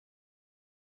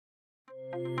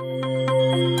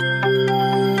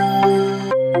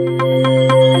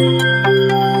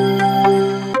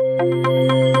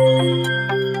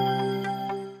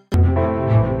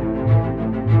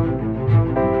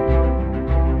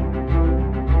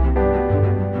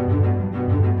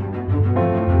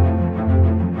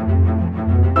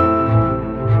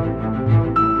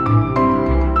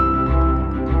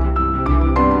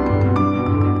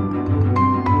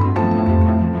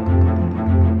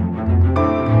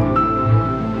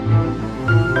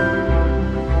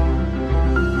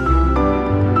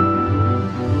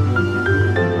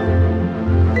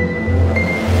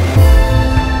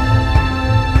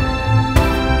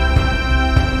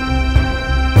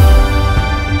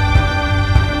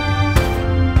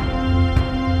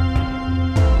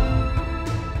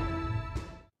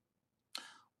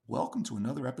Welcome to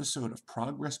another episode of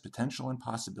Progress, Potential, and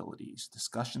Possibilities,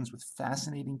 discussions with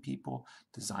fascinating people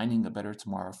designing a better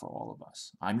tomorrow for all of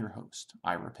us. I'm your host,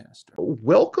 Ira Pastor.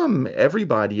 Welcome,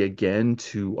 everybody, again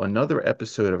to another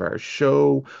episode of our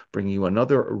show, bringing you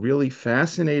another really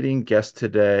fascinating guest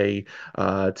today.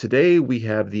 Today, we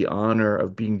have the honor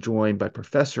of being joined by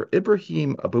Professor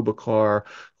Ibrahim Abubakar,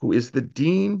 who is the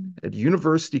Dean at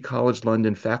University College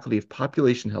London Faculty of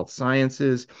Population Health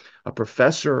Sciences, a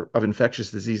professor of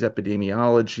infectious disease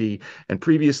epidemiology, and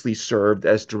previously served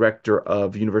as director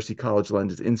of University College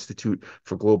London's Institute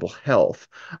for Global Health.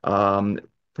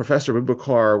 Professor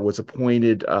Abubakar was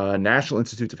appointed National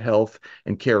Institutes of Health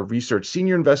and Care Research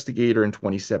Senior Investigator in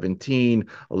 2017,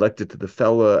 elected to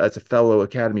the as a Fellow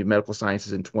Academy of Medical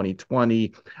Sciences in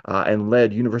 2020, and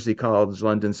led University College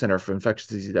London Center for Infectious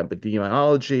Disease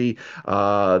Epidemiology.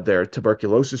 Their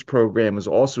tuberculosis program, was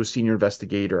also a Senior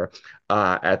Investigator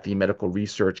at the Medical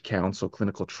Research Council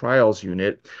Clinical Trials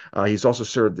Unit. He's also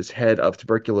served as head of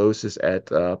tuberculosis at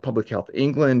Public Health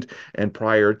England, and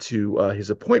prior to his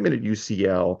appointment at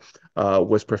UCL,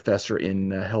 was professor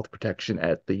in health protection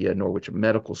at the Norwich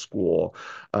Medical School.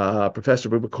 Professor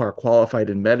Abubakar qualified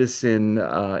in medicine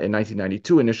in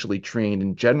 1992, initially trained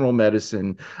in general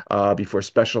medicine before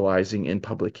specializing in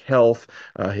public health.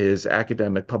 His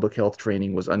academic public health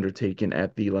training was undertaken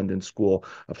at the London School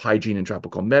of Hygiene and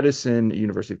Tropical Medicine,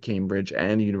 University of Cambridge,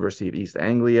 and the University of East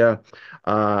Anglia.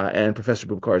 And Professor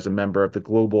Abubakar is a member of the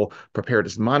Global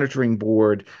Preparedness Monitoring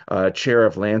Board, chair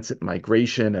of Lancet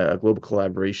Migration, a global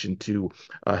collaboration to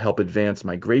help advance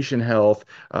migration health,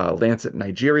 Lancet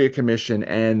Nigeria Commission,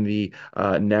 and the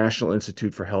National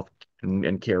Institute for Health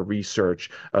and Care Research,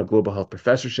 Global Health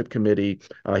Professorship Committee.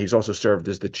 He's also served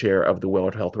as the chair of the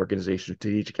World Health Organization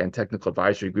Strategic and Technical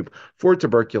Advisory Group for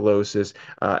Tuberculosis,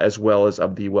 as well as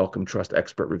of the Wellcome Trust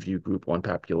Expert Review Group on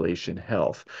Population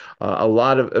Health. A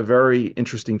lot of very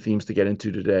interesting themes to get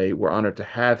into today. We're honored to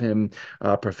have him.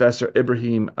 Professor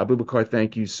Ibrahim Abubakar,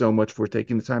 thank you so much for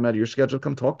taking the time out of your schedule to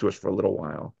come talk to us for a little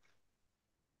while.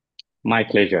 My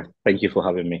pleasure. Thank you for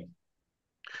having me.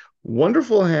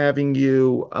 Wonderful having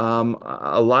you.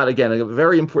 A lot, again,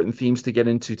 very important themes to get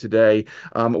into today.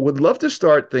 Would love to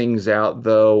start things out,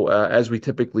 though, as we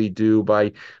typically do,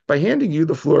 by handing you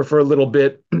the floor for a little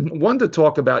bit. One, to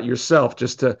talk about yourself,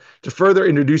 just to further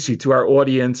introduce you to our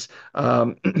audience,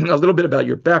 a little bit about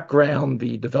your background,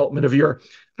 the development of your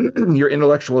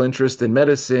intellectual interest in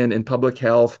medicine and public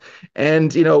health.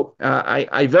 And,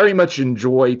 I very much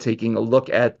enjoy taking a look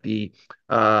at the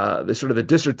sort of the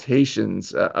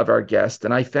dissertations of our guest.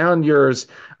 And I found yours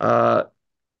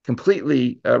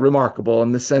completely remarkable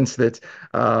in the sense that,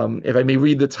 if I may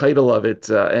read the title of it,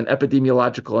 an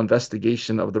epidemiological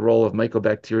investigation of the role of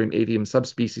Mycobacterium avium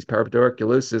subspecies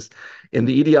paratuberculosis in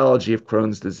the etiology of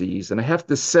Crohn's disease. And I have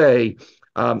to say,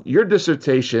 your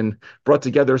dissertation brought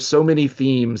together so many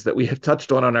themes that we have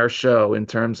touched on our show in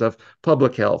terms of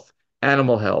public health,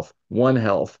 animal health, One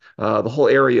Health, the whole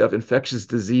area of infectious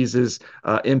diseases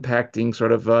impacting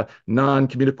sort of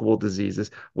non-communicable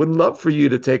diseases. Would love for you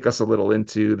to take us a little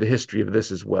into the history of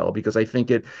this as well, because I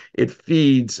think it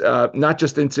feeds not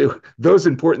just into those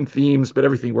important themes, but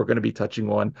everything we're going to be touching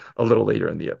on a little later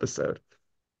in the episode.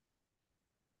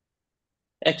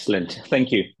 Excellent.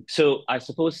 Thank you. So I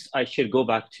suppose I should go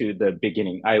back to the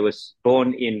beginning. I was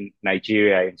born in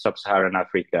Nigeria in sub-Saharan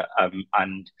Africa,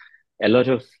 and a lot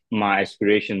of my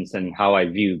aspirations and how I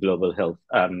view global health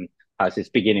has its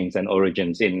beginnings and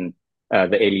origins in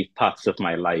the early parts of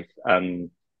my life,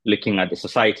 looking at the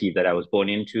society that I was born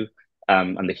into,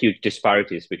 and the huge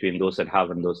disparities between those that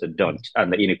have and those that don't,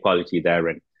 and the inequality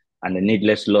therein, and the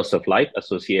needless loss of life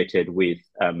associated with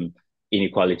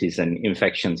inequalities and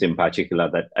infections in particular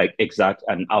that exert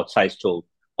an outsized toll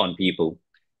on people.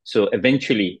 So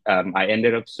eventually, I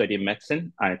ended up studying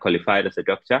medicine. I qualified as a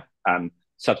doctor,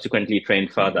 subsequently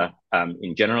trained further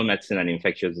in general medicine and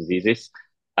infectious diseases,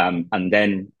 and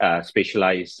then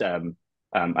specialized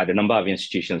at a number of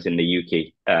institutions in the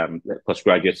UK,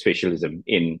 postgraduate specialism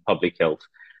in public health.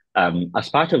 As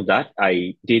part of that,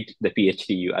 I did the PhD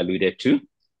you alluded to,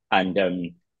 and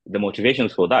the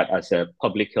motivations for that as a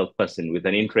public health person with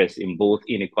an interest in both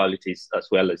inequalities as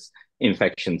well as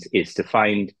infections is to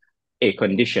find a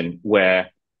condition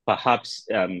where perhaps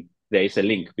there is a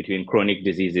link between chronic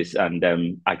diseases and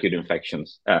acute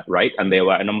infections, right? And there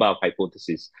were a number of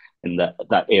hypotheses in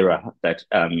that era that,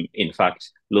 in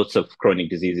fact, lots of chronic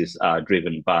diseases are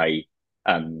driven by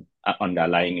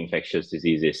underlying infectious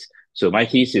diseases. So my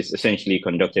thesis essentially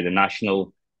conducted a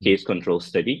national case control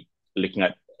study looking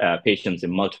at patients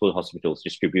in multiple hospitals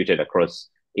distributed across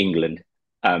England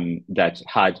that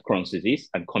had Crohn's disease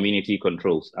and community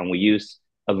controls. And we used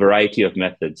a variety of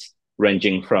methods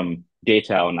ranging from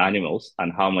data on animals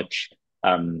and how much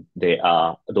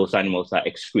those animals are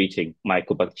excreting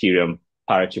Mycobacterium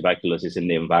paratuberculosis in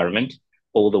the environment,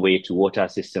 all the way to water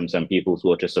systems and people's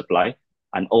water supply,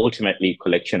 and ultimately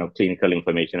collection of clinical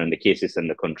information on the cases and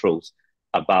the controls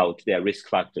about their risk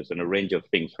factors and a range of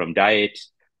things from diet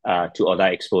to other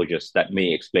exposures that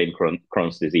may explain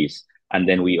Crohn's disease. And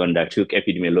then we undertook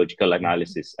epidemiological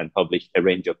analysis and published a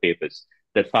range of papers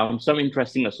that found some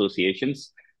interesting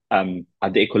associations.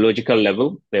 At the ecological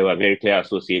level, there were very clear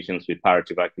associations with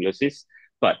paratuberculosis,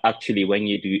 but actually when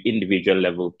you do individual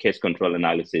level case control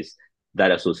analysis,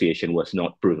 that association was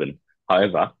not proven.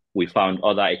 However, we found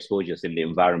other exposures in the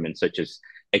environment, such as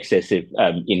excessive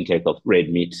intake of red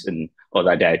meats and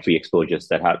other dietary exposures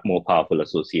that had more powerful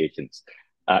associations.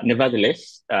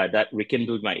 Nevertheless, that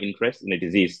rekindled my interest in a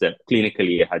disease that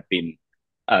clinically had been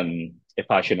a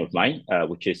passion of mine,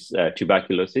 which is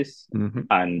tuberculosis. Mm-hmm.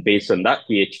 And based on that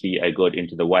PhD, I got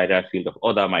into the wider field of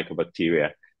other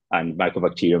mycobacteria and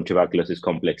Mycobacterium tuberculosis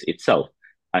complex itself,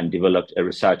 and developed a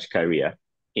research career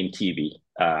in TB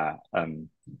and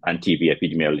TB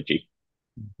epidemiology.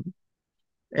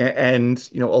 And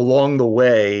along the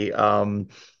way,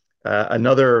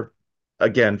 another,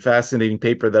 again, fascinating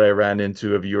paper that I ran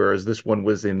into of yours. This one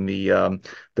was in the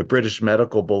British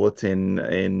Medical Bulletin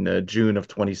in June of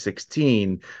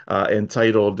 2016,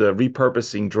 entitled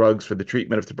 "Repurposing Drugs for the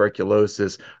Treatment of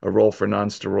Tuberculosis: A Role for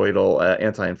Nonsteroidal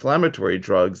Anti-Inflammatory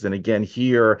Drugs." And again,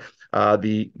 here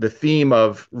the theme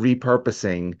of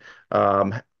repurposing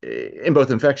in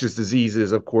both infectious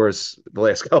diseases, of course, the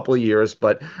last couple of years,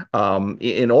 but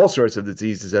in all sorts of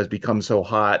diseases has become so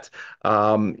hot.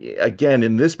 Again,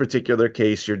 in this particular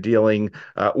case, you're dealing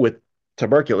with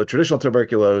traditional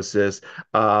tuberculosis,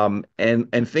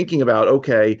 and thinking about,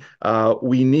 okay,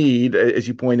 we need, as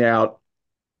you point out,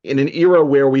 in an era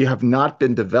where we have not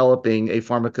been developing a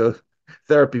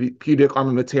pharmacotherapeutic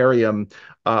armamentarium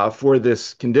for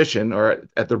this condition, or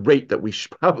at the rate that we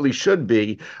probably should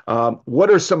be, what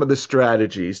are some of the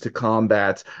strategies to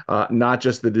combat not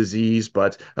just the disease,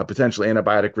 but potentially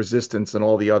antibiotic resistance and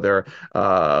all the other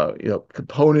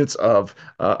components of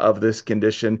this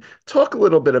condition? Talk a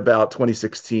little bit about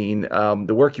 2016,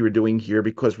 the work you were doing here,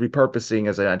 because repurposing,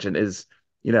 as I mentioned, is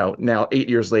now 8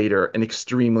 years later, an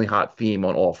extremely hot theme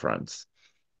on all fronts.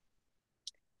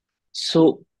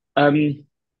 So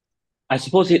I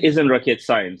suppose it isn't rocket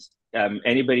science.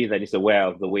 Anybody that is aware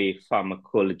of the way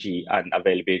pharmacology and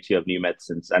availability of new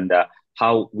medicines and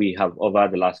how we have over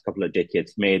the last couple of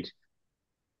decades made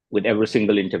with every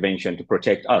single intervention to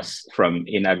protect us from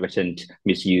inadvertent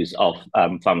misuse of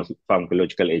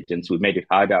pharmacological agents, we made it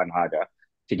harder and harder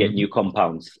to get new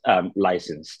compounds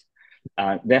licensed.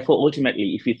 Therefore,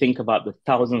 ultimately, if you think about the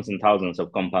thousands and thousands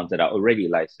of compounds that are already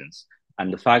licensed,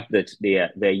 and the fact that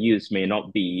their use may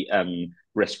not be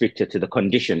restricted to the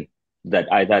condition that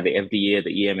either the FDA,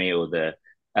 the EMA, or the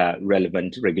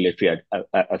relevant regulatory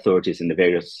authorities in the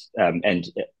various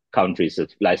countries of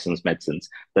licensed medicines,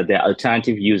 that there are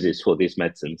alternative uses for these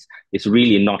medicines, it's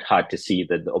really not hard to see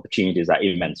that the opportunities are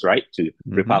immense, right? To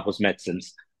repurpose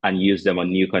medicines and use them on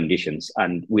new conditions.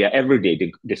 And we are every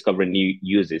day discovering new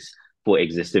uses for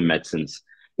existing medicines.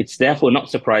 It's therefore not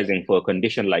surprising for a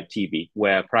condition like TB,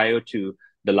 where prior to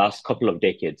the last couple of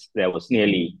decades, there was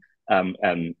nearly,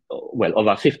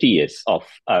 over 50 years of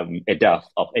a dearth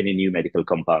of any new medical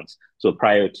compounds. So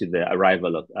prior to the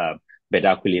arrival of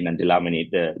bedaquiline and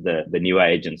dilamine, the newer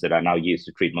agents that are now used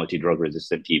to treat multi-drug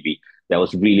resistant TB, there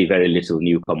was really very little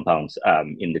new compounds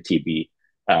in the TB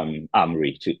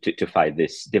armory to fight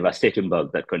this devastating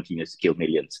bug that continues to kill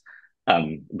millions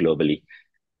globally.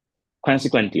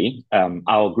 Consequently,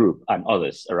 our group and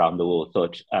others around the world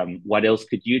thought, what else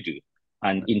could you do?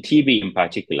 And in TB in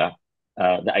particular,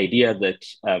 the idea that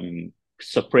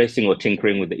suppressing or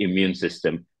tinkering with the immune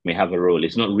system may have a role.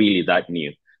 It's not really that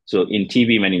new. So in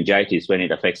TB meningitis, when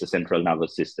it affects the central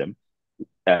nervous system,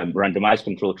 randomized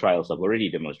control trials have already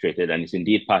demonstrated, and it's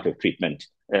indeed part of treatment,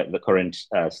 the current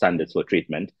standards for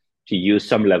treatment, to use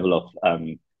some level of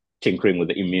tinkering with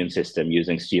the immune system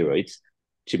using steroids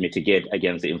to mitigate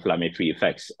against the inflammatory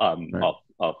effects of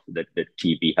the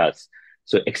TB has.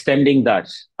 So extending that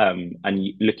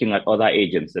and looking at other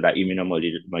agents that are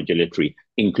immunomodulatory,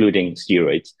 including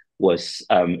steroids, was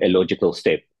a logical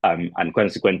step. And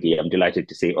consequently, I'm delighted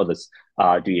to say others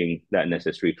are doing the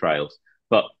necessary trials.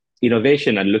 But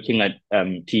innovation and looking at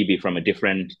TB from a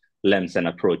different lens and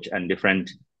approach, and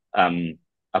different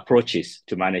approaches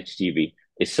to manage TB,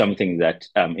 is something that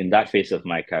in that phase of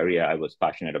my career, I was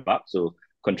passionate about. So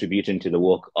contributing to the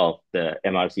work of the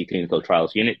MRC Clinical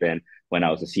Trials Unit then, when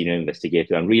I was a senior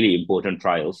investigator, and really important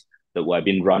trials that were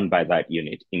being run by that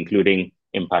unit, including,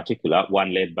 in particular,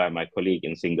 one led by my colleague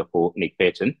in Singapore, Nick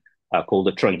Payton, called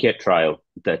the Truncate trial,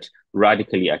 that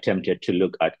radically attempted to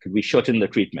look at, could we shorten the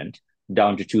treatment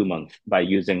down to 2 months by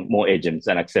using more agents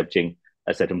and accepting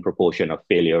a certain proportion of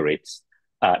failure rates,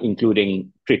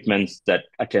 including treatments that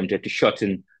attempted to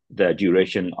shorten the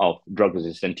duration of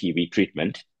drug-resistant TB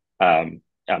treatment.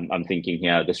 I'm thinking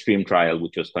here the STREAM trial,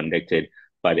 which was conducted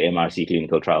by the MRC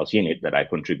Clinical Trials Unit that I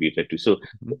contributed to. So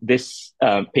this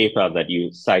paper that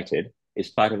you cited is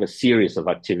part of a series of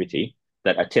activity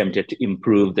that attempted to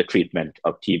improve the treatment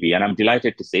of TB. And I'm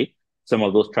delighted to say some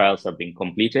of those trials have been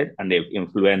completed, and they've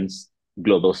influenced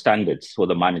global standards for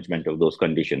the management of those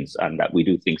conditions, and that we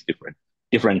do things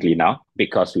differently now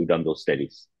because we've done those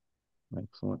studies.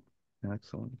 Excellent.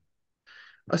 Excellent.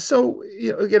 So,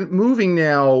 again, moving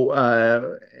now,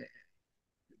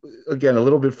 again, a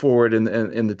little bit forward in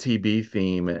the TB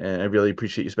theme, and I really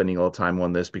appreciate you spending all the time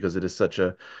on this because it is such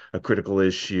a critical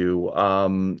issue.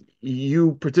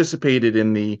 You participated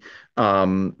in the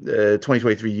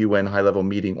 2023 UN high-level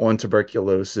meeting on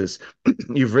tuberculosis.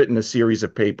 You've written a series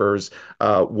of papers,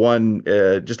 one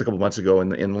just a couple months ago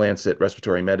in Lancet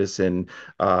Respiratory Medicine,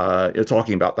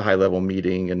 talking about the high-level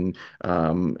meeting and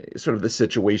sort of the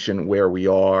situation where we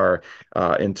are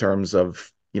in terms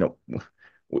of,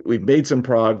 we've made some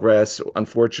progress.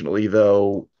 Unfortunately,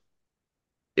 though,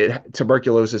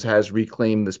 tuberculosis has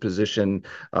reclaimed this position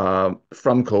from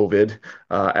COVID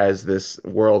as this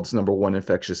world's #1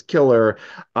 infectious killer.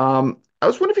 I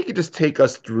was wondering if you could just take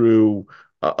us through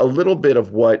a little bit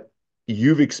of what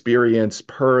you've experienced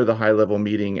per the high-level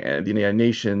meeting and the United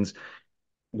Nations,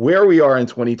 where we are in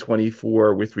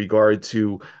 2024 with regard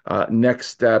to next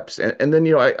steps. And then,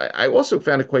 I also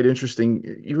found it quite interesting.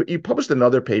 You published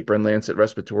another paper in Lancet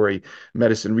Respiratory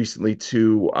Medicine recently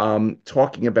too,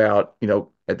 talking about,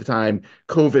 at the time,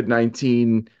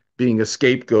 COVID-19 being a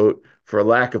scapegoat for a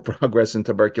lack of progress in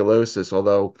tuberculosis,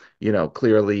 although,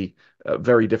 clearly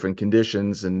very different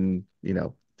conditions and,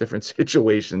 different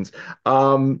situations.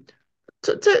 To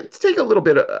take a little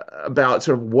bit about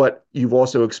sort of what you've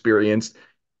also experienced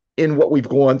in what we've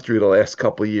gone through the last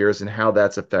couple of years and how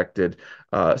that's affected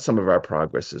some of our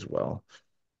progress as well.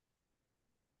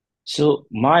 So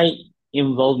my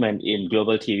involvement in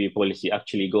global TB policy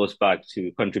actually goes back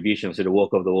to contributions to the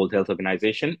work of the World Health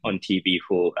Organization on TB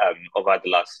for over the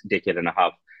last decade and a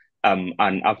half.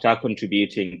 And after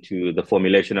contributing to the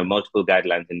formulation of multiple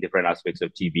guidelines in different aspects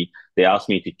of TB, they asked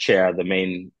me to chair the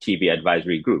main TB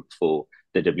advisory group for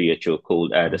the WHO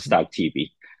called the STAG-TB.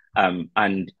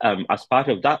 As part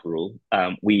of that role,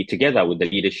 we, together with the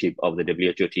leadership of the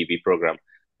WHO TB program,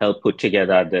 helped put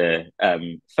together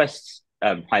the first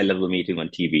high-level meeting on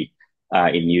TB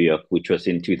in New York, which was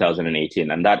in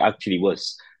 2018. And that actually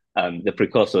was the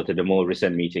precursor to the more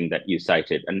recent meeting that you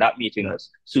cited. And that meeting was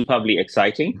superbly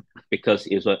exciting because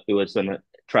it was on a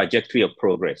trajectory of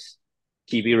progress.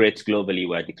 TB rates globally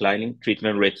were declining,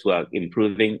 treatment rates were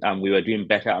improving, and we were doing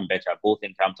better and better, both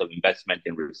in terms of investment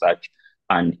in research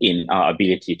and in our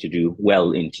ability to do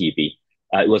well in TB.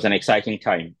 It was an exciting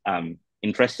time.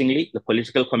 Interestingly, the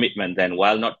political commitment then,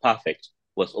 while not perfect,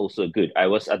 was also good. I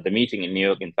was at the meeting in New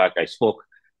York. In fact, I spoke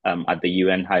at the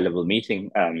UN high-level meeting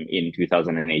in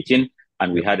 2018,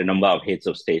 and we had a number of heads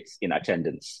of states in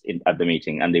attendance at the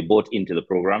meeting, and they bought into the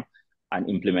program, and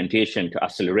implementation to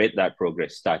accelerate that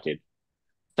progress started.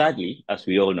 Sadly, as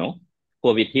we all know,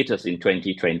 COVID hit us in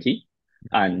 2020,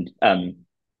 and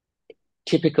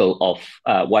typical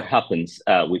of what happens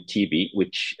with TB,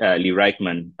 which Lee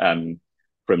Reichman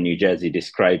from New Jersey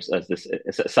describes as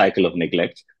a cycle of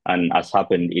neglect, and as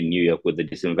happened in New York with the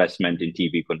disinvestment in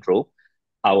TB control.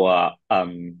 Our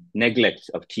neglect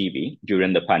of TB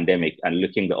during the pandemic and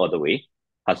looking the other way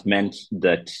has meant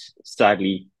that,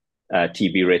 sadly,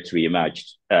 TB rates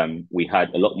reemerged. We had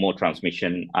a lot more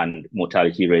transmission and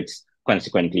mortality rates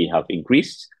consequently have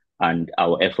increased, and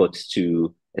our efforts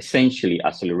to essentially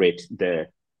accelerate the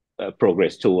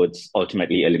progress towards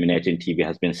ultimately eliminating TB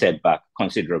has been set back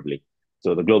considerably.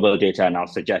 So the global data now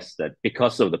suggests that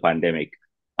because of the pandemic,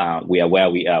 we are where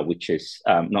we are, which is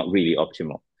not really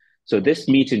optimal. So this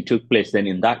meeting took place then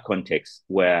in that context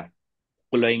where,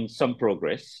 following some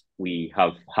progress, we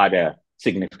have had a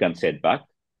significant setback.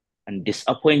 And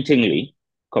disappointingly,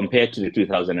 compared to the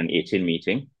 2018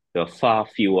 meeting, there were far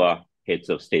fewer heads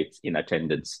of states in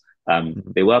attendance.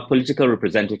 There were political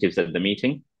representatives at the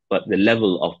meeting, but the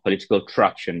level of political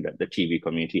traction that the TB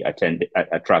community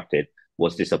attracted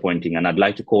was disappointing. And I'd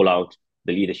like to call out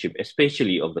the leadership,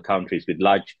 especially of the countries with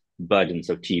large burdens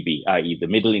of TB, i.e.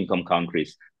 the middle income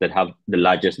countries that have the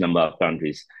largest number of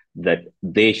countries, that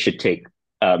they should take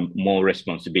more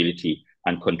responsibility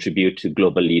and contribute to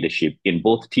global leadership in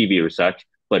both TB research,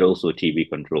 but also TB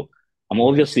control. I'm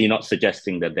obviously not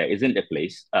suggesting that there isn't a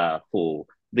place for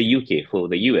the UK, for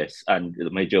the US, and the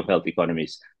major health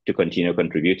economies to continue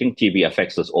contributing. TB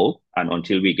affects us all, and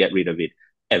until we get rid of it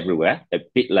everywhere, a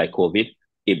bit like COVID,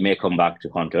 it may come back to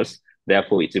haunt us.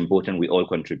 Therefore, it's important we all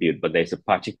contribute, but there's a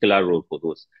particular role for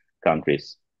those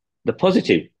countries. The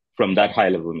positive from that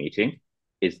high-level meeting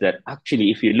is that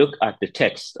actually, if you look at the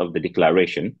text of the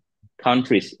declaration,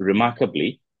 countries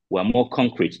remarkably were more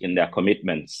concrete in their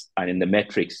commitments and in the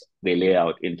metrics they lay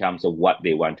out in terms of what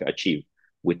they want to achieve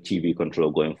with TB control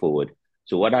going forward.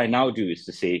 So what I now do is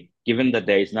to say, given that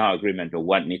there is now agreement of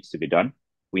what needs to be done,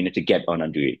 we need to get on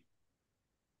and do it.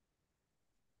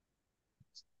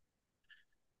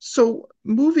 So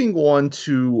moving on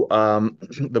to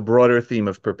the broader theme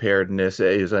of preparedness,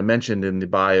 as I mentioned in the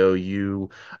bio, you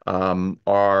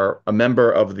are a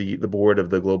member of the board of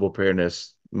the Global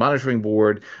Preparedness Monitoring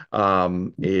Board.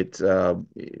 It's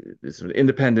an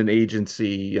independent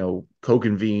agency,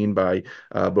 co-convened by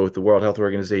both the World Health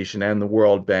Organization and the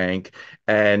World Bank,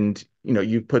 and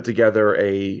you put together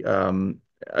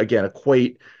again, a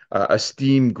quite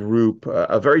esteemed group,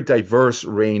 a very diverse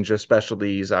range of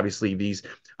specialties. Obviously, these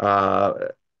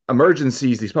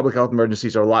emergencies, these public health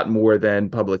emergencies, are a lot more than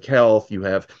public health. You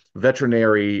have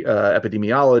veterinary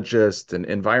epidemiologists and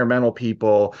environmental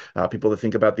people, people that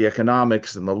think about the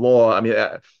economics and the law. I mean,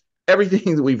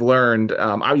 everything that we've learned.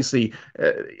 Obviously,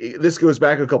 this goes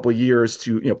back a couple of years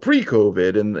to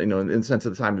pre-COVID, and in the sense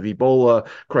of the time of Ebola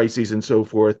crises and so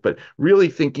forth. But really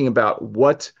thinking about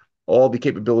what all the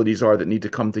capabilities are that need to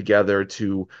come together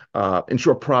to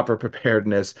ensure proper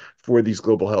preparedness for these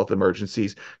global health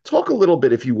emergencies. Talk a little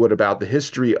bit, if you would, about the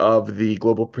history of the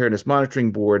Global Preparedness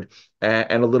Monitoring Board,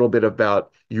 and a little bit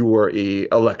about your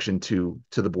election to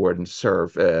the board and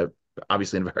serve,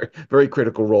 obviously, in a very, very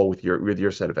critical role with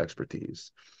your set of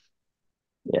expertise.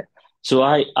 Yeah. So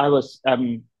I was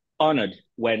honored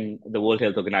when the World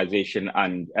Health Organization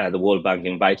and the World Bank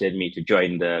invited me to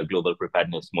join the Global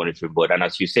Preparedness Monitoring Board. And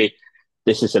as you say,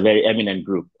 this is a very eminent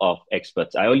group of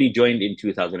experts. I only joined in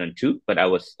 2002, but I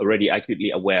was already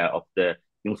acutely aware of the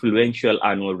influential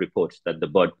annual reports that the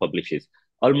board publishes,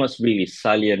 almost really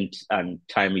salient and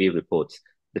timely reports.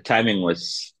 The timing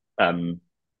was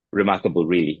remarkable,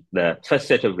 really. The first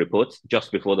set of reports,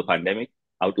 just before the pandemic,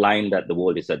 outlined that the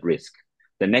world is at risk.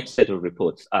 The next set of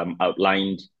reports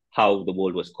outlined how the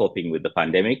world was coping with the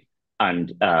pandemic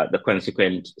and the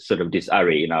consequent sort of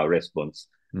disarray in our response,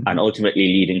 and ultimately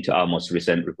leading to our most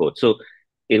recent report. So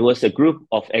it was a group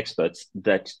of experts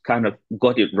that kind of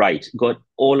got it right, got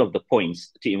all of the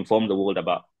points to inform the world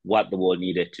about what the world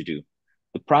needed to do.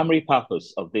 The primary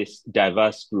purpose of this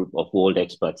diverse group of world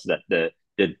experts that the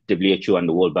WHO and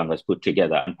the World Bank has put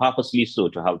together, and purposely so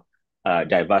to have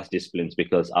diverse disciplines,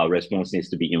 because our response needs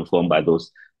to be informed by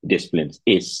those disciplines,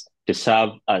 is to serve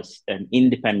as an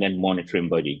independent monitoring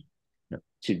body,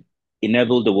 to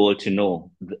enable the world to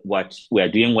know what we are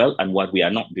doing well and what we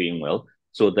are not doing well,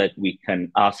 so that we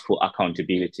can ask for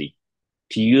accountability,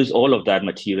 to use all of that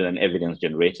material and evidence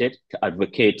generated to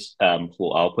advocate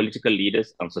for our political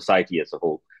leaders and society as a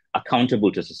whole,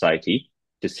 accountable to society,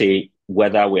 to say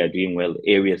whether we are doing well,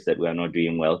 areas that we are not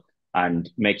doing well,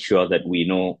 and make sure that we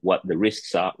know what the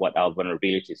risks are, what our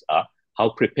vulnerabilities are, how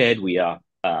prepared we are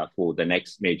for the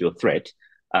next major threat,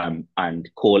 and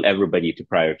call everybody to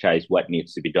prioritize what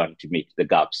needs to be done to meet the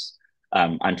gaps,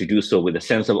 and to do so with a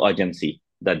sense of urgency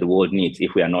that the world needs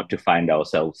if we are not to find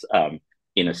ourselves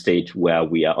in a stage where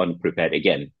we are unprepared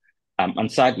again.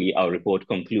 And sadly, our report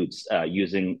concludes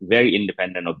using very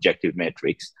independent objective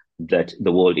metrics that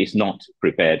the world is not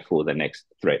prepared for the next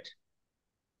threat.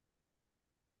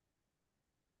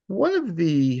 One of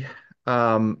the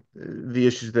the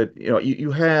issues that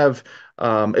you have,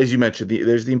 as you mentioned,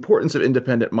 there's the importance of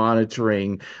independent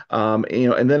monitoring,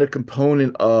 and then a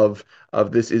component of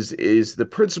this is the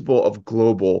principle of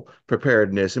global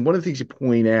preparedness. And one of the things you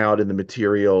point out in the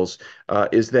materials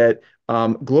is that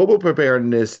global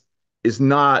preparedness is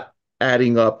not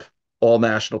adding up all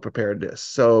national preparedness.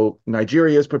 So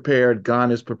Nigeria is prepared,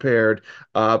 Ghana is prepared.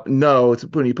 No, it's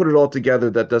when you put it all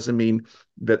together, that doesn't mean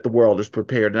that the world is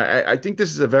prepared. And I think this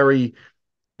is a very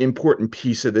important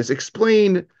piece of this.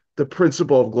 Explain the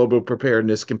principle of global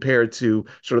preparedness compared to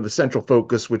sort of the central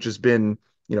focus, which has been,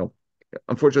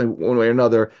 unfortunately, one way or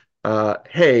another,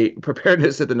 hey,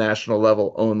 preparedness at the national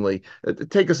level only.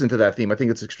 Take us into that theme. I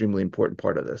think it's an extremely important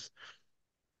part of this.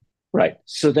 Right.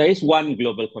 So there is one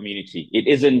global community. It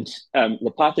isn't,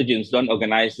 the pathogens don't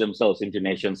organize themselves into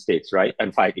nation states, right,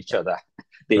 and fight each other.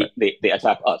 They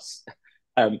attack us.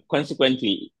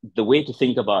 Consequently, the way to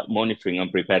think about monitoring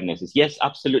and preparedness is, yes,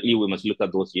 absolutely, we must look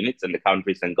at those units and the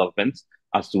countries and governments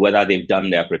as to whether they've done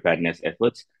their preparedness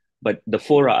efforts. But the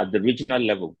fora at the regional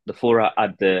level, the fora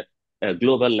at the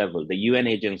global level, the UN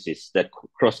agencies that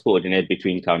cross-coordinate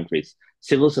between countries,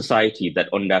 civil society that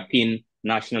underpin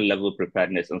national level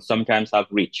preparedness and sometimes have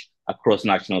reach across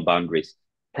national boundaries,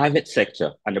 private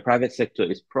sector, and the private sector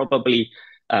is probably,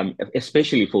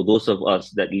 especially for those of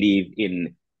us that live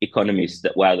in economies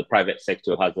that where the private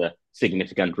sector has a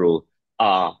significant role,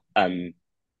 are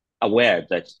aware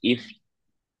that if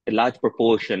a large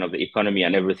proportion of the economy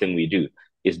and everything we do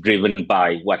is driven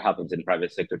by what happens in the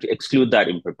private sector, to exclude that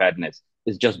in preparedness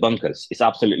is just bonkers. It's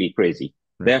absolutely crazy.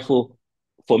 Right. Therefore,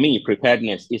 for me,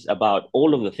 preparedness is about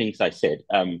all of the things I said,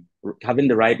 having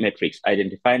the right metrics,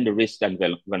 identifying the risks and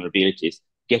vulnerabilities,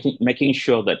 making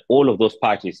sure that all of those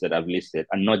parties that I've listed,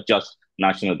 and not just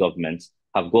national governments,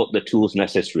 have got the tools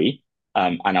necessary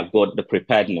and have got the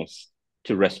preparedness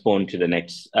to respond to the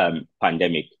next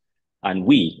pandemic. And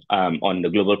we, on the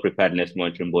Global Preparedness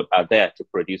Monitoring Board, are there to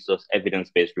produce those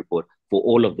evidence-based reports for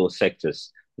all of those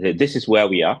sectors. This is where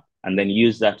we are, and then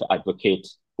use that to advocate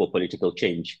for political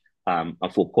change and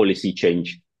for policy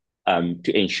change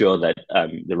to ensure that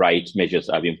the right measures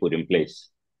are being put in place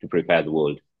to prepare the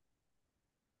world.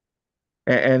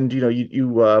 And you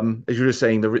as you were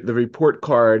saying, the report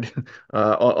card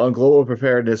on global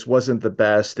preparedness wasn't the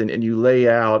best, and you lay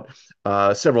out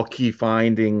several key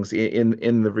findings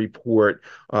in the report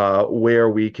where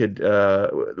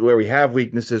we have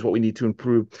weaknesses, what we need to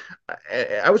improve.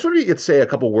 I was wondering if you could say a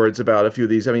couple words about a few of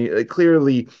these. I mean,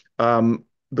 clearly,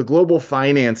 the global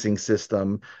financing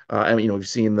system. We've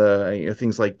seen the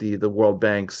things like the World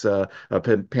Bank's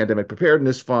Pandemic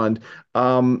Preparedness Fund.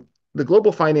 The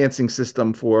global financing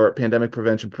system for pandemic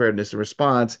prevention, preparedness, and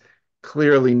response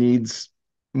clearly needs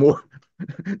more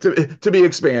to be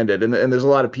expanded. And there's a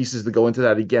lot of pieces that go into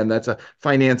that. Again, that's a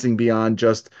financing beyond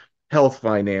just health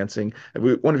financing.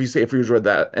 One of you say if you read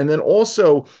that. And then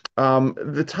also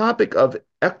the topic of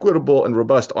equitable and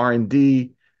robust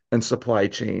R&D and supply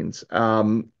chains.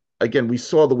 Again, we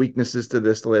saw the weaknesses to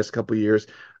this the last couple of years.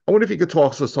 I wonder if you could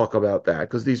let's talk about that,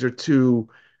 because these are two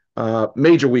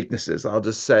major weaknesses, I'll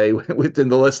just say, within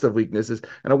the list of weaknesses.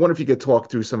 And I wonder if you could talk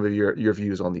through some of your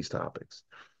views on these topics.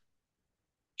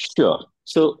 Sure.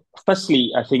 So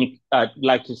firstly, I think I'd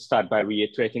like to start by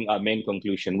reiterating our main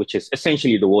conclusion, which is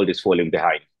essentially the world is falling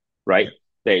behind, right?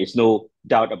 There is no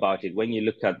doubt about it. When you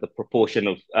look at the proportion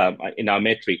of in our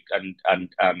metric and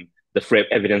the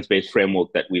evidence-based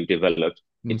framework that we've developed,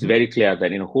 it's very clear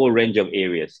that in a whole range of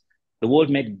areas, the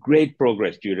world made great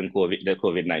progress during the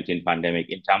COVID-19 pandemic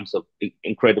in terms of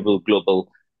incredible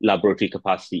global laboratory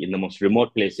capacity. In the most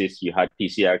remote places, you had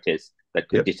PCR tests that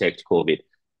could detect COVID.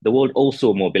 The world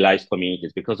also mobilized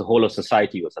communities because the whole of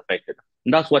society was affected.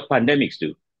 And that's what pandemics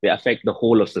do. They affect the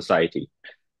whole of society.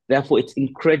 Therefore, it's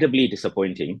incredibly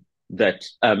disappointing that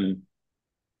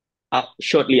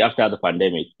shortly after the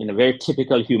pandemic, in a very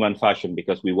typical human fashion,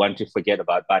 because we want to forget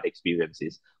about bad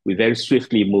experiences, we very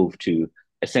swiftly moved to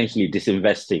essentially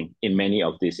disinvesting in many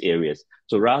of these areas.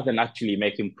 So rather than actually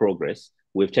making progress,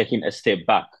 we've taken a step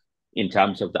back in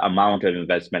terms of the amount of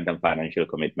investment and financial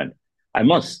commitment. I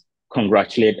must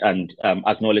congratulate and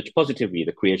acknowledge positively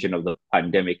the creation of the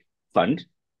pandemic fund,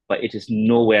 but it is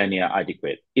nowhere near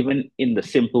adequate. Even in the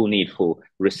simple need for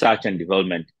research and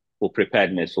development for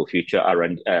preparedness for future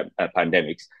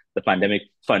pandemics, the pandemic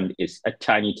fund is a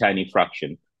tiny, tiny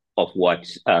fraction of what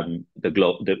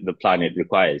the planet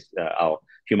requires, our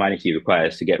humanity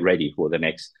requires to get ready for the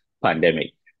next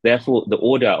pandemic. Therefore, the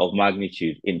order of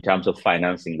magnitude in terms of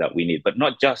financing that we need, but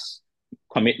not just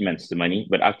commitments to money,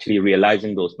 but actually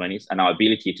realizing those monies and our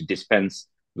ability to dispense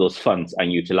those funds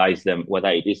and utilize them, whether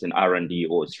it is in R&D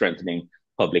or strengthening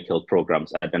public health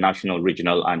programs at the national,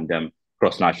 regional, and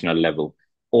cross-national level.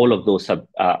 All of those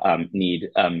need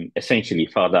essentially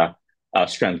further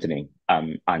strengthening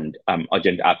and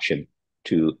urgent action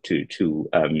to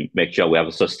make sure we have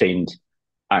a sustained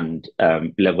and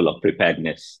level of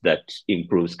preparedness that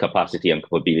improves capacity and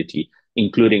capability,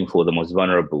 including for the most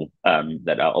vulnerable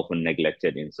that are often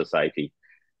neglected in society.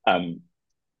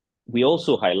 We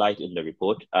also highlight in the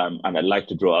report, and I'd like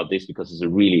to draw out this because it's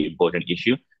a really important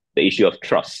issue, the issue of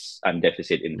trust and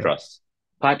deficit in trust,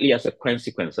 partly as a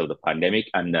consequence of the pandemic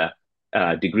and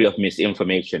the degree of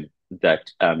misinformation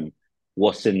that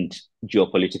worsened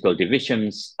geopolitical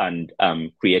divisions and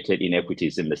created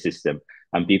inequities in the system.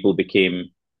 And people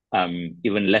became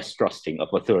even less trusting of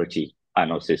authority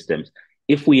and our systems.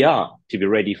 If we are to be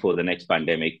ready for the next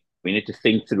pandemic, we need to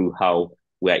think through how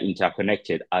we are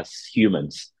interconnected as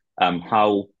humans,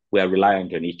 how we are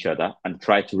reliant on each other, and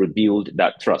try to rebuild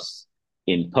that trust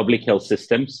in public health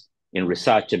systems, in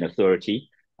research and authority,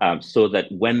 so that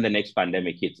when the next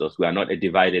pandemic hits us, we are not a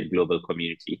divided global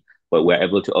community, but we're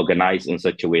able to organize in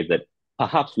such a way that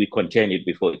perhaps we contain it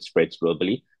before it spreads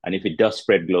globally. And if it does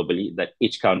spread globally, that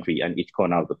each country and each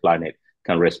corner of the planet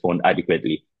can respond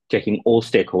adequately, taking all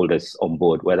stakeholders on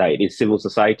board, whether it is civil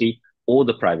society or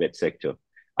the private sector.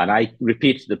 And I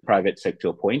repeat the private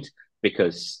sector point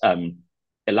because a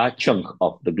large chunk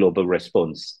of the global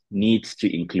response needs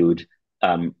to include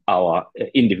our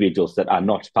individuals that are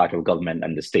not part of government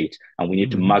and the state. And we need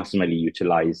to maximally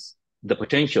utilize the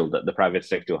potential that the private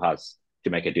sector has to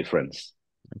make a difference.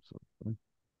 Absolutely.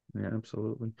 Yeah,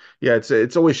 absolutely. Yeah,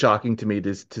 it's always shocking to me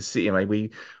to see. I mean,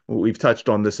 we've touched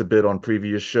on this a bit on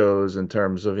previous shows in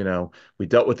terms of, we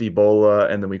dealt with Ebola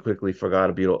and then we quickly forgot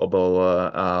about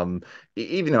Ebola.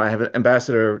 Even though I have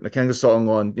Ambassador Nakenga Song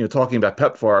on, talking about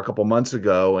PEPFAR a couple months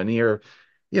ago, and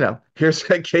here's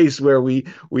a case where we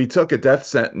took a death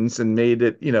sentence and made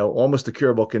it, almost a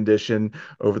curable condition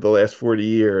over the last 40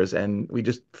 years. And we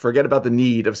just forget about the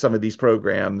need of some of these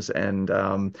programs. And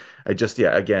I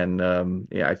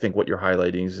think what you're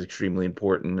highlighting is extremely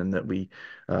important, and that we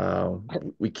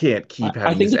can't keep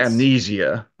having this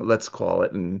amnesia, let's call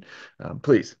it. And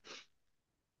please.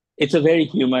 It's a very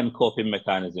human coping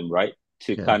mechanism, right?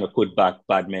 To kind of put back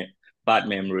bad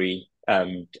memory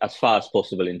as far as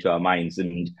possible into our minds.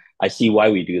 And I see why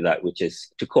we do that, which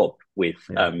is to cope with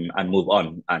and move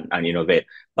on and innovate.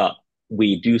 But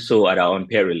we do so at our own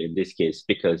peril in this case,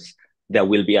 because sadly, there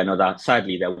will be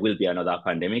another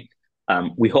pandemic.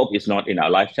 We hope it's not in our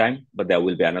lifetime, but there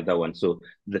will be another one. So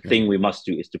the thing we must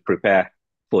do is to prepare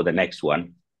for the next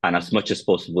one, and as much as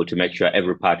possible to make sure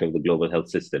every part of the global health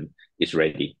system is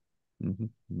ready. Mm-hmm.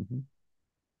 Mm-hmm.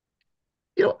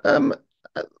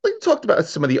 We talked about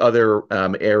some of the other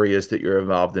areas that you're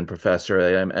involved in,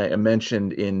 Professor. I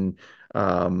mentioned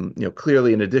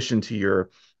clearly, in addition to your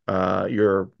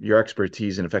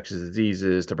expertise in infectious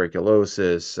diseases,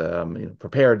 tuberculosis,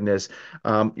 preparedness,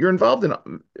 you're involved in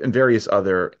various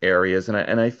other areas,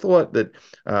 and I thought that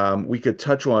we could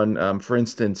touch on, for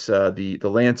instance, the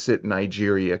Lancet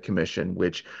Nigeria Commission,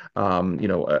 which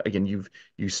again,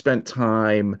 you spent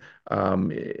time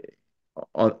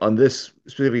on this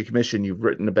specific commission. You've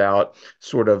written about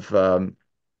sort of the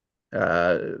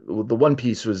one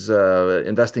piece was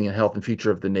investing in health and future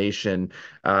of the nation,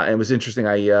 and it was interesting.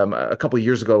 A couple of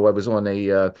years ago, I was on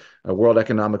a World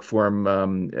Economic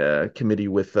Forum committee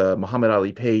with Muhammad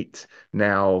Ali Pate,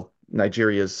 now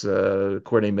Nigeria's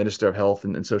coordinating minister of health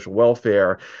and social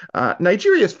welfare.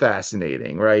 Nigeria is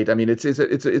fascinating, right? I mean, it's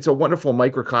a wonderful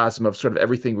microcosm of sort of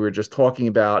everything we were just talking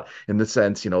about, in the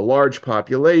sense, large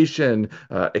population,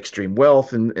 extreme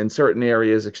wealth in certain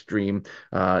areas, extreme,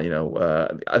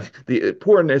 the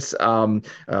poorness,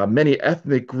 many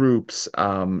ethnic groups,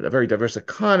 a very diverse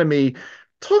economy.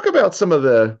 Talk about some of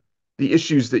the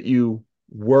issues that you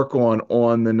work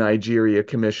on the Nigeria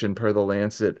Commission per the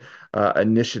Lancet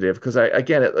initiative, because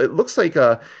it looks like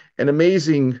an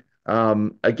amazing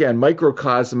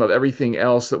microcosm of everything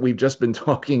else that we've just been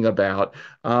talking about.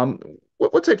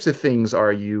 What types of things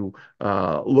are you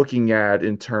looking at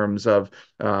in terms of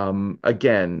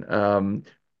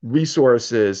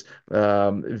resources,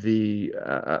 the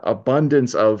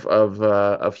abundance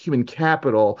of human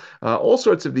capital, all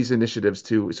sorts of these initiatives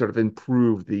to sort of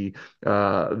improve the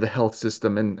health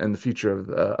system and the future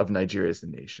of Nigeria as a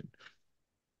nation?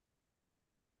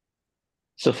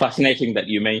 So fascinating that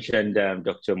you mentioned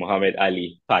Dr. Muhammad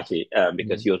Ali Pate,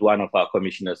 because he was one of our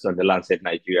commissioners on the Lancet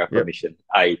Nigeria Commission.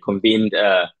 I convened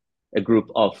a group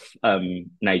of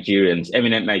Nigerians,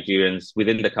 eminent Nigerians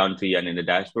within the country and in the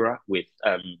diaspora, with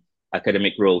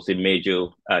academic roles in major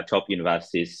top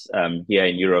universities here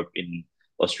in Europe, in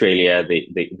Australia,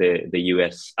 the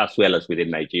US, as well as within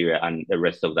Nigeria and the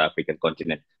rest of the African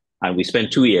continent. And we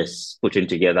spent 2 years putting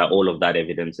together all of that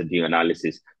evidence and doing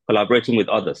analysis, collaborating with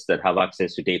others that have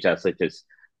access to data such as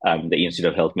the Institute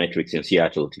of Health Metrics in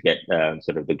Seattle to get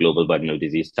sort of the global burden of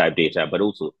disease type data, but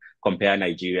also compare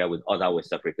Nigeria with other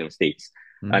West African states.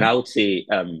 Mm-hmm. And I would say,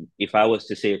 if I was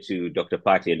to say to Dr.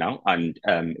 Pate now, and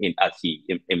as he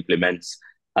implements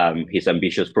his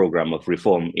ambitious program of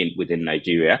reform within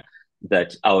Nigeria,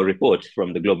 that our report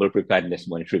from the Global Preparedness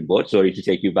Monitoring Board, sorry to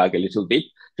take you back a little bit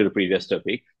to the previous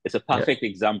topic, is a perfect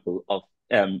example of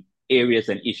areas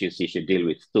and issues he should deal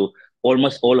with. So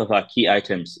almost all of our key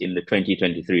items in the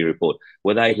 2023 report,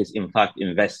 whether it is in fact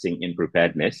investing in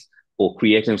preparedness or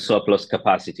creating surplus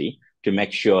capacity to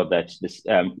make sure that this,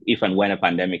 if and when a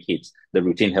pandemic hits, the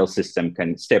routine health system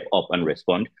can step up and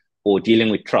respond, or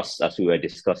dealing with trust, as we were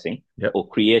discussing, or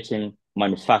creating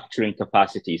manufacturing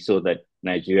capacity so that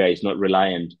Nigeria is not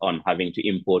reliant on having to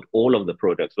import all of the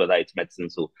products, whether it's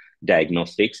medicines or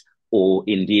diagnostics, or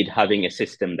indeed having a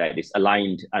system that is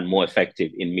aligned and more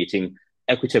effective in meeting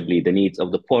equitably the needs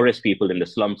of the poorest people in the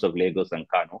slums of Lagos and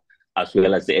Kano, as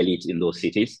well as the elite in those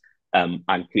cities,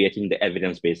 and creating the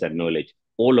evidence-based and knowledge.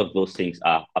 All of those things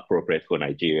are appropriate for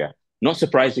Nigeria. Not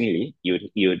surprisingly,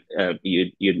 you'd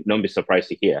not be surprised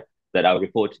to hear that our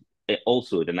report,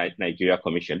 also the Nigeria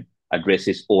Commission,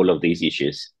 addresses all of these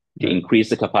issues. To increase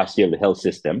the capacity of the health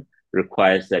system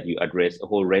requires that you address a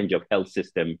whole range of health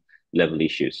system level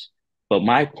issues. But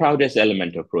my proudest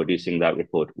element of producing that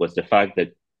report was the fact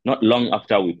that not long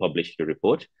after we published the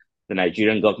report, the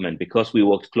Nigerian government, because we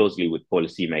worked closely with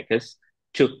policymakers,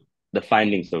 took the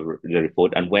findings of the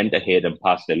report and went ahead and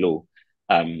passed a law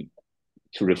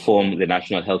to reform the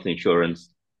National Health Insurance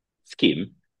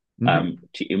Scheme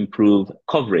to improve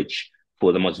coverage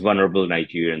for the most vulnerable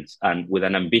Nigerians, and with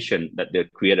an ambition that they'll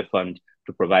create a fund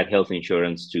to provide health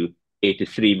insurance to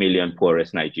 83 million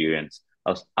poorest Nigerians. I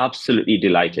was absolutely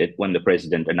delighted when the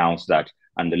president announced that,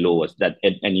 and a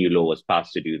new law was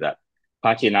passed to do that.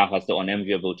 Party now has the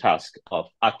unenviable task of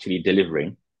actually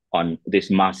delivering on this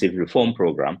massive reform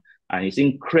program, and is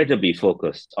incredibly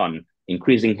focused on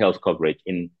increasing health coverage,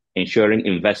 in ensuring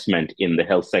investment in the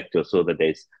health sector so that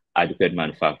there's adequate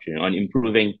manufacturing, on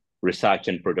improving research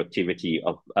and productivity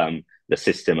of the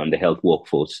system and the health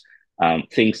workforce,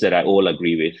 things that I all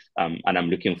agree with, and I'm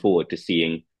looking forward to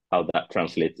seeing how that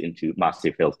translates into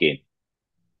massive health gain.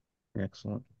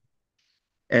 Excellent.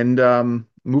 And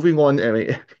moving on, I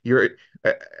mean,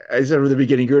 as I said at the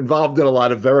beginning, you're involved in a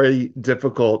lot of very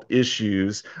difficult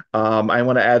issues. I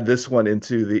want to add this one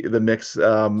into the mix.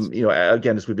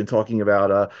 Again, as we've been talking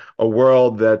about a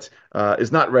world that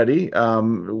is not ready,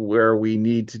 where we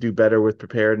need to do better with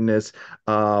preparedness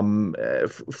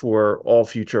for all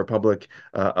future public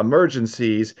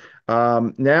emergencies.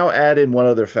 Now add in one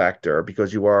other factor,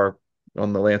 because you are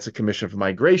on the Lancet Commission for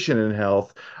Migration and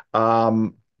Health.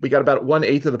 We got about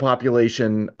 1/8 of the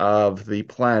population of the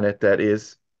planet that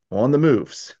is on the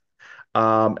moves.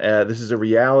 This is a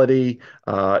reality.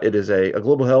 It is a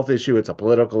global health issue. It's a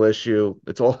political issue.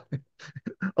 It's all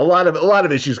a lot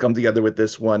of issues come together with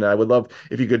this one. I would love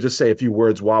if you could just say a few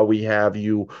words while we have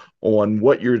you on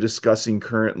what you're discussing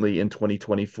currently in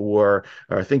 2024,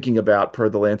 or thinking about per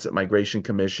the Lancet Migration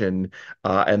Commission,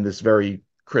 and this very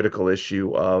critical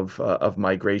issue of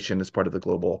migration as part of the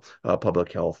global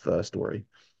public health story.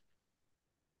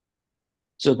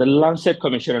 So the Lancet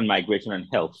Commission on Migration and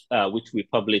Health, which we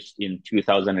published in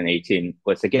 2018,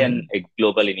 was again a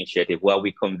global initiative where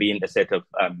we convened a set of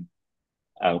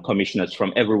commissioners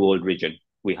from every world region.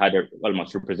 We had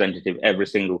almost representative every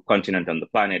single continent on the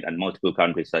planet and multiple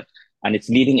countries. And it's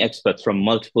leading experts from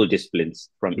multiple disciplines,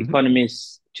 from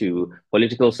economists to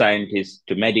political scientists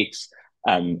to medics,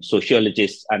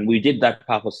 sociologists. And we did that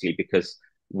purposely because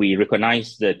we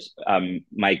recognize that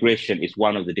migration is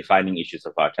one of the defining issues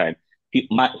of our time.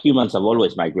 Humans have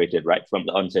always migrated, right, from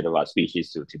the onset of our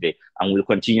species to today, and will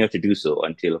continue to do so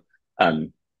until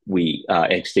we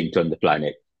are extinct on the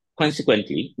planet.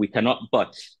 Consequently, we cannot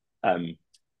but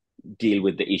deal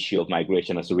with the issue of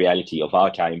migration as a reality of our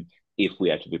time if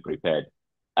we are to be prepared.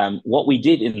 What we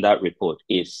did in that report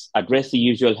is address the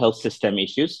usual health system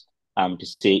issues, to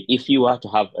say if you are to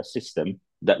have a system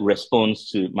that responds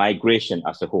to migration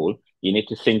as a whole, you need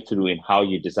to think through in how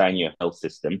you design your health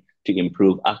system to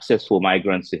improve access for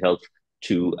migrants to health,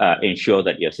 to ensure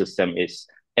that your system is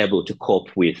able to cope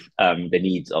with the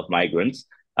needs of migrants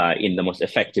in the most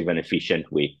effective and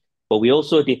efficient way. But we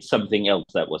also did something else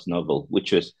that was novel,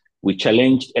 which was we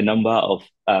challenged a number of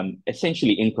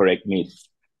essentially incorrect myths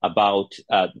about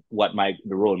the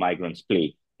role migrants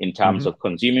play in terms of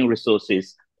consuming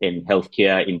resources in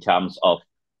healthcare, in terms of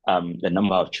the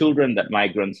number of children that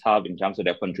migrants have in terms of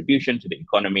their contribution to the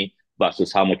economy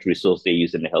versus how much resource they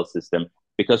use in the health system,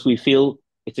 because we feel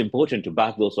it's important to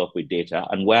back those up with data,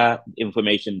 and where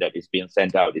information that is being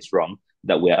sent out is wrong,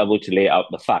 that we're able to lay out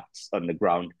the facts on the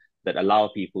ground that allow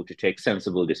people to take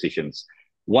sensible decisions.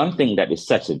 One thing that is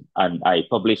certain, and I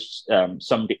published a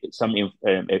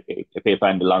paper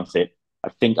in the Lancet, I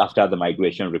think after the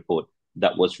migration report,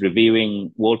 that was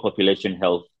reviewing world population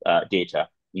health data,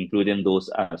 including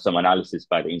those some analysis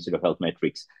by the Institute of Health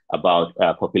Metrics about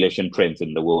population trends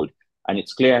in the world. And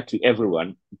it's clear to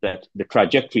everyone that the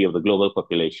trajectory of the global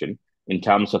population in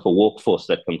terms of a workforce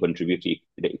that can contribute to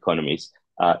the economies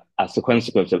as a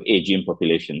consequence of aging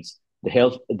populations, the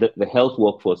health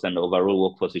workforce and the overall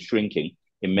workforce is shrinking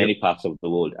in many parts of the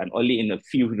world, and only in a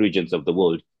few regions of the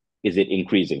world is it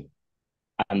increasing.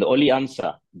 And the only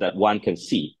answer that one can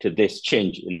see to this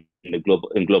change in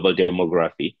global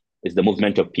demography is the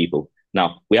movement of people.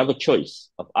 Now, we have a choice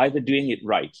of either doing it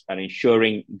right and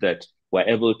ensuring that we're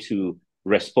able to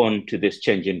respond to this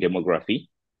change in demography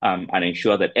and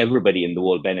ensure that everybody in the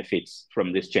world benefits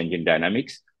from this change in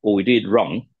dynamics, or we do it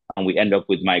wrong and we end up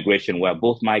with migration where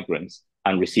both migrants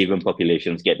and receiving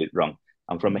populations get it wrong.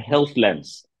 And from a health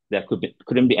lens, there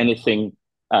couldn't be anything.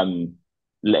 I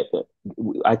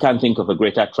can't think of a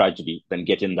greater tragedy than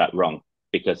getting that wrong,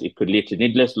 because it could lead to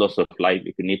needless loss of life.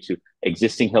 It could lead to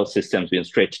existing health systems being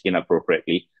stretched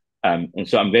inappropriately. And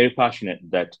so I'm very passionate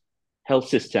that health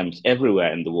systems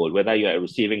everywhere in the world, whether you're a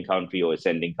receiving country or a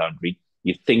sending country,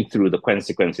 you think through the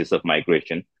consequences of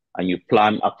migration and you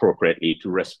plan appropriately to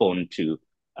respond to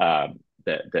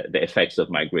the effects of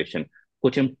migration,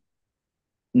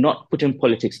 not putting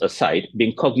politics aside,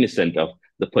 being cognizant of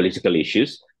the political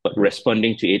issues, but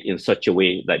responding to it in such a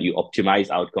way that you optimize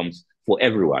outcomes for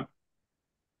everyone.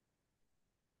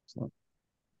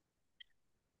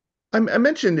 I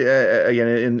mentioned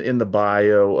again in the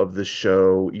bio of the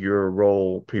show your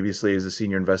role previously as a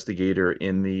senior investigator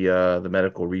in the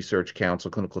Medical Research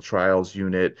Council Clinical Trials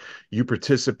Unit. You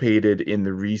participated in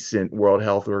the recent World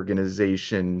Health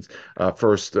Organization's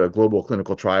first Global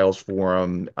Clinical Trials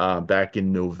Forum back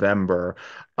in November.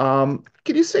 Can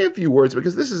you say a few words,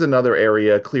 because this is another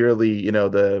area clearly,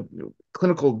 the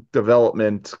clinical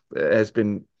development has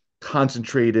been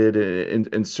concentrated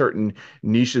in certain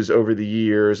niches over the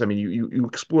years. I mean, you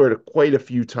explored quite a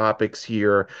few topics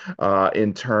here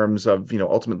in terms of,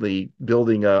 ultimately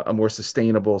building a more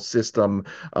sustainable system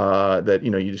that,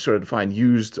 you sort of find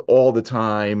used all the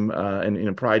time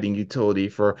and providing utility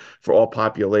for all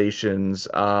populations,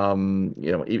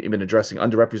 even addressing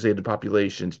underrepresented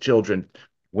populations, children,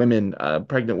 women,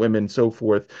 pregnant women, so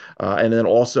forth, and then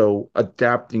also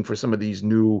adapting for some of these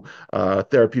new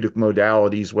therapeutic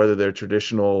modalities, whether they're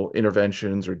traditional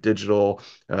interventions or digital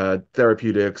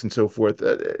therapeutics and so forth.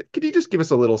 Could you just give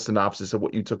us a little synopsis of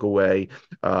what you took away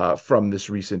from this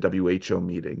recent WHO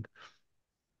meeting?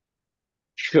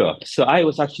 Sure. So I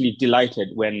was actually delighted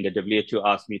when the WHO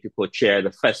asked me to co-chair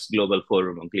the first global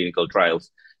forum on clinical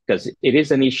trials, because it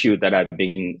is an issue that I've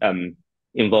been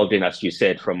involved in, as you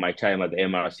said, from my time at the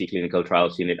MRC Clinical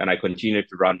Trials Unit, and I continue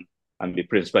to run and be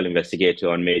principal investigator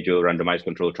on major randomized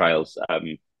control trials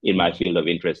in my field of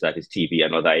interest, that is TB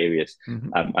and other areas,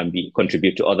 and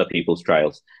contribute to other people's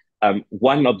trials.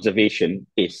 One observation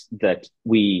is that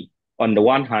we, on the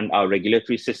one hand, our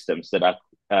regulatory systems that are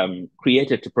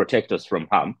created to protect us from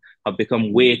harm have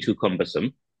become way too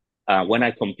cumbersome. When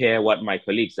I compare what my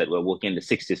colleagues that were working in the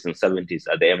 60s and 70s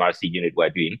at the MRC unit were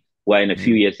doing, where in a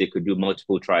few years they could do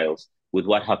multiple trials, with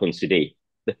what happens today,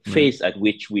 the phase at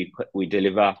which we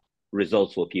deliver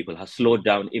results for people has slowed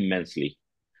down immensely.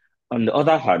 On the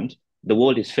other hand, the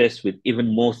world is faced with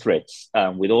even more threats,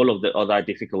 with all of the other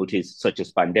difficulties such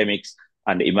as pandemics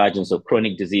and the emergence of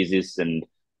chronic diseases and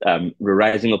the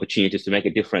rising opportunities to make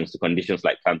a difference to conditions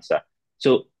like cancer.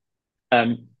 So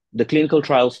the clinical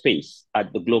trial space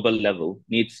at the global level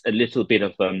needs a massive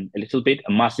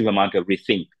amount of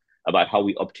rethink about how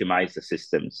we optimize the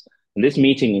systems. And this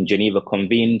meeting in Geneva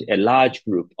convened a large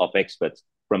group of experts,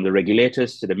 from the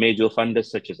regulators to the major funders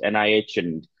such as NIH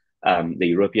and the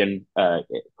European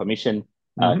Commission,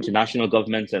 to national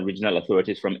governments and regional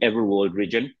authorities from every world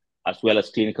region, as well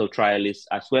as clinical trialists,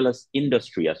 as well as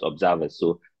industry as observers.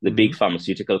 So the big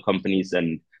pharmaceutical companies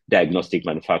and diagnostic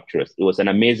manufacturers. It was an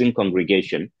amazing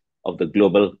congregation of the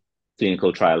global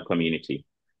clinical trial community.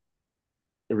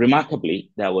 Remarkably,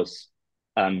 there was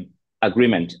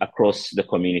agreement across the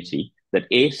community that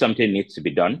something needs to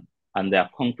be done, and there are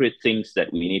concrete things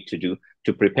that we need to do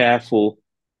to prepare for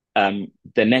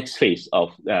the next phase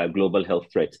of global health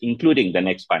threats, including the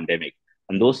next pandemic.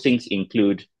 And those things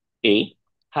include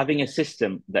having a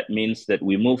system that means that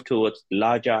we move towards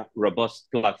larger, robust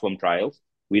platform trials.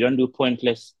 We don't do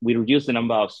pointless. We reduce the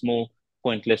number of small,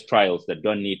 pointless trials that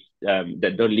don't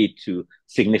lead to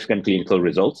significant clinical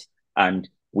results, and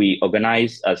we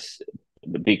organize, as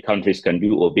the big countries can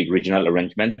do, or big regional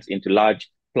arrangements, into large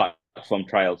platform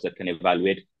trials that can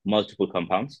evaluate multiple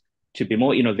compounds, to be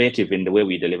more innovative in the way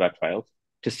we deliver trials,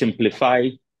 to simplify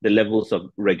the levels of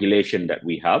regulation that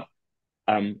we have,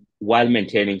 while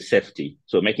maintaining safety.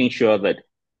 So making sure that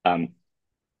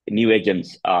new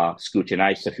agents are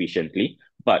scrutinized sufficiently,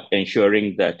 but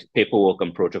ensuring that paperwork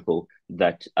and protocol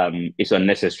that is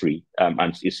unnecessary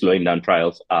and is slowing down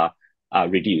trials are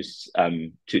reduced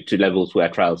to levels where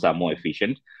trials are more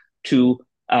efficient, to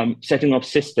setting up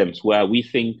systems where we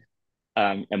think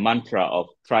a mantra of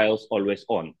trials always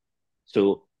on.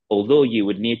 So although you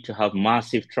would need to have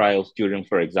massive trials during,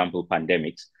 for example,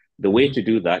 pandemics, the way to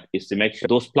do that is to make sure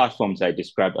those platforms I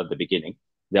described at the beginning,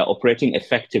 they're operating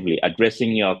effectively,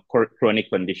 addressing your chronic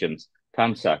conditions,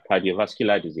 cancer,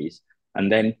 cardiovascular disease.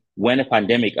 And then when a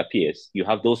pandemic appears, you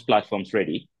have those platforms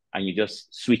ready and you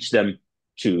just switch them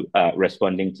to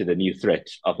responding to the new threat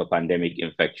of a pandemic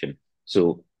infection.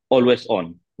 So always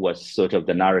on was sort of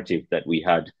the narrative that we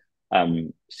had.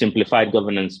 Simplified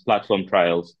governance, platform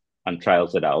trials, and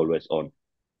trials that are always on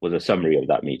was a summary of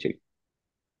that meeting.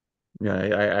 Yeah,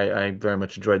 I very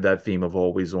much enjoyed that theme of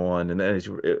always on, and then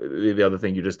the other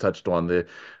thing you just touched on, the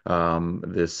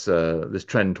this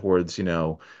trend towards,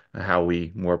 how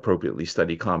we more appropriately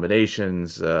study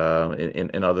combinations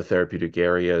in other therapeutic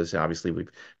areas. Obviously,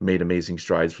 we've made amazing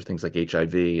strides for things like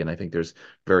HIV, and I think there's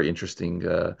very interesting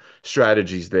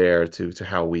strategies there to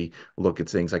how we look at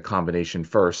things like combination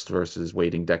first versus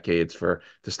waiting decades to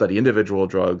study individual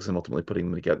drugs and ultimately putting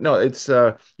them together. No, it's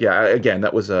yeah. Again,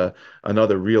 that was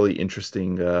another really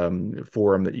interesting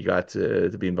forum that you got to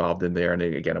be involved in there, and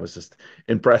again, I was just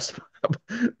impressed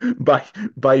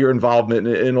by your involvement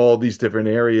in all these different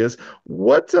areas.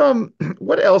 What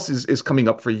else is coming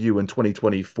up for you in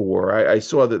 2024? I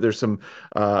saw that there's some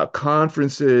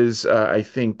conferences, I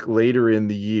think later in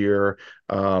the year,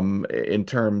 in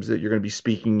terms that you're going to be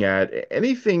speaking at.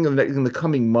 Anything in the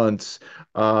coming months,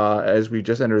 as we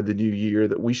just entered the new year,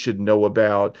 that we should know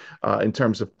about in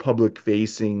terms of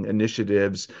public-facing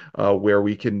initiatives where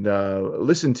we can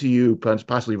listen to you,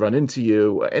 possibly run into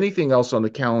you? Anything else on the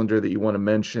calendar that you want to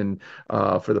mention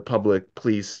for the public,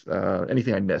 please?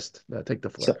 Anything I missed? Take the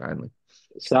floor kindly.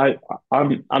 So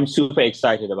I'm super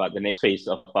excited about the next phase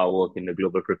of our work in the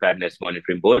Global Preparedness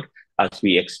Monitoring Board as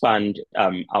we expand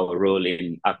our role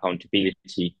in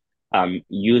accountability,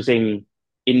 using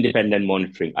independent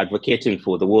monitoring, advocating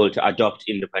for the world to adopt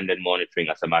independent monitoring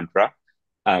as a mantra,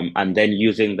 and then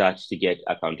using that to get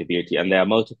accountability. And there are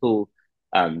multiple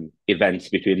events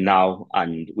between now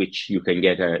and which you can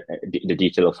get the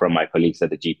detail from my colleagues at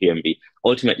the GPMB,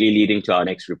 ultimately leading to our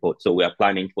next report. So we are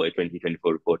planning for a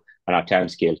 2024 report, and our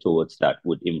timescale towards that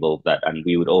would involve that. And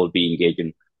we would all be engaged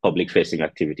in public-facing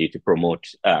activity to promote,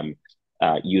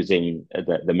 using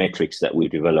the metrics that we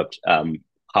developed,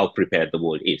 how prepared the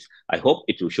world is. I hope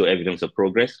it will show evidence of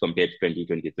progress compared to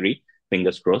 2023,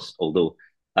 fingers crossed, although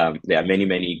there are many,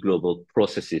 many global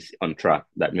processes on track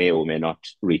that may or may not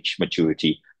reach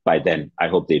maturity by then. I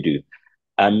hope they do.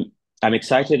 I'm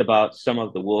excited about some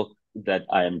of the work that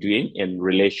I am doing in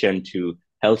relation to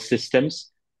health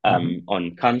systems,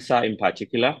 on cancer in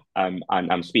particular. And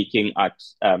I'm speaking at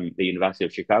the University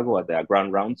of Chicago at their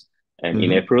ground rounds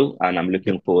in April. And I'm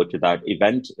looking forward to that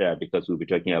event because we'll be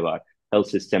talking about health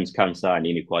systems, cancer, and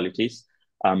inequalities.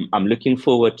 I'm looking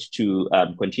forward to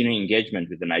continuing engagement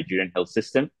with the Nigerian health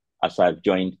system as I've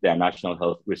joined their National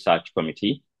Health Research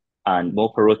Committee, and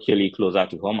more parochially closer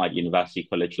to home at University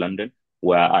College London,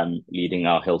 where I'm leading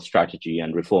our health strategy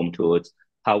and reform towards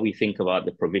how we think about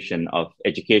the provision of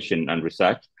education and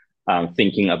research,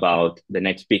 thinking about the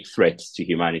next big threats to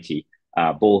humanity,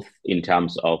 both in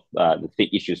terms of the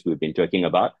issues we've been talking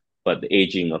about, but the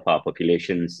aging of our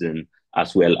populations, and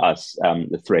as well as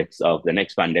the threats of the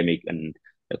next pandemic and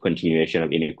the continuation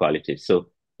of inequalities. So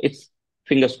it's,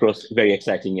 fingers crossed, very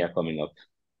exciting year coming up.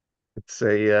 It's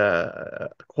a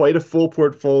quite a full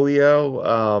portfolio.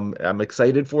 I'm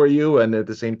excited for you, and at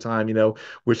the same time,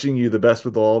 wishing you the best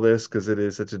with all this, because it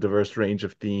is such a diverse range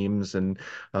of themes, and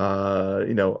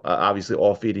obviously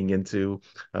all feeding into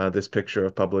this picture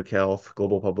of public health,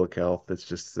 global public health. That's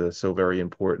just so very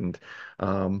important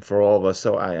for all of us.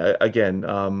 So I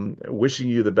again, wishing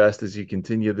you the best as you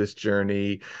continue this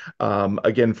journey.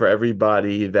 Again, for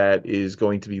everybody that is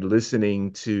going to be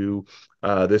listening to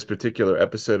this particular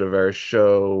episode of our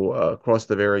show across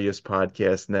the various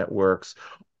podcast networks,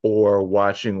 or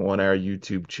watching on our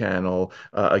YouTube channel.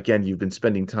 Again, you've been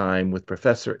spending time with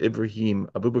Professor Ibrahim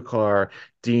Abubakar,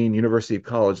 Dean, University of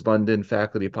College London,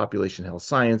 Faculty of Population Health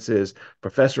Sciences,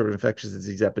 Professor of Infectious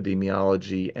Disease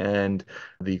Epidemiology, and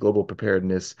the Global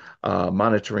Preparedness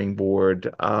Monitoring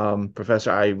Board. Professor,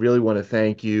 I really want to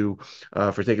thank you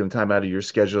for taking the time out of your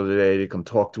schedule today to come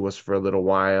talk to us for a little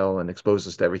while and expose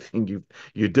us to everything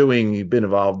you're doing, you've been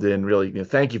involved in. Really,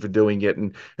 thank you for doing it.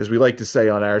 And as we like to say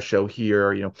on our show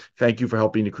here, thank you for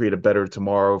helping to create a better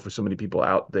tomorrow for so many people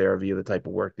out there via the type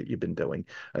of work that you've been doing.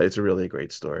 It's a really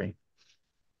great story.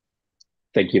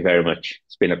 Thank you very much.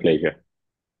 It's been a pleasure.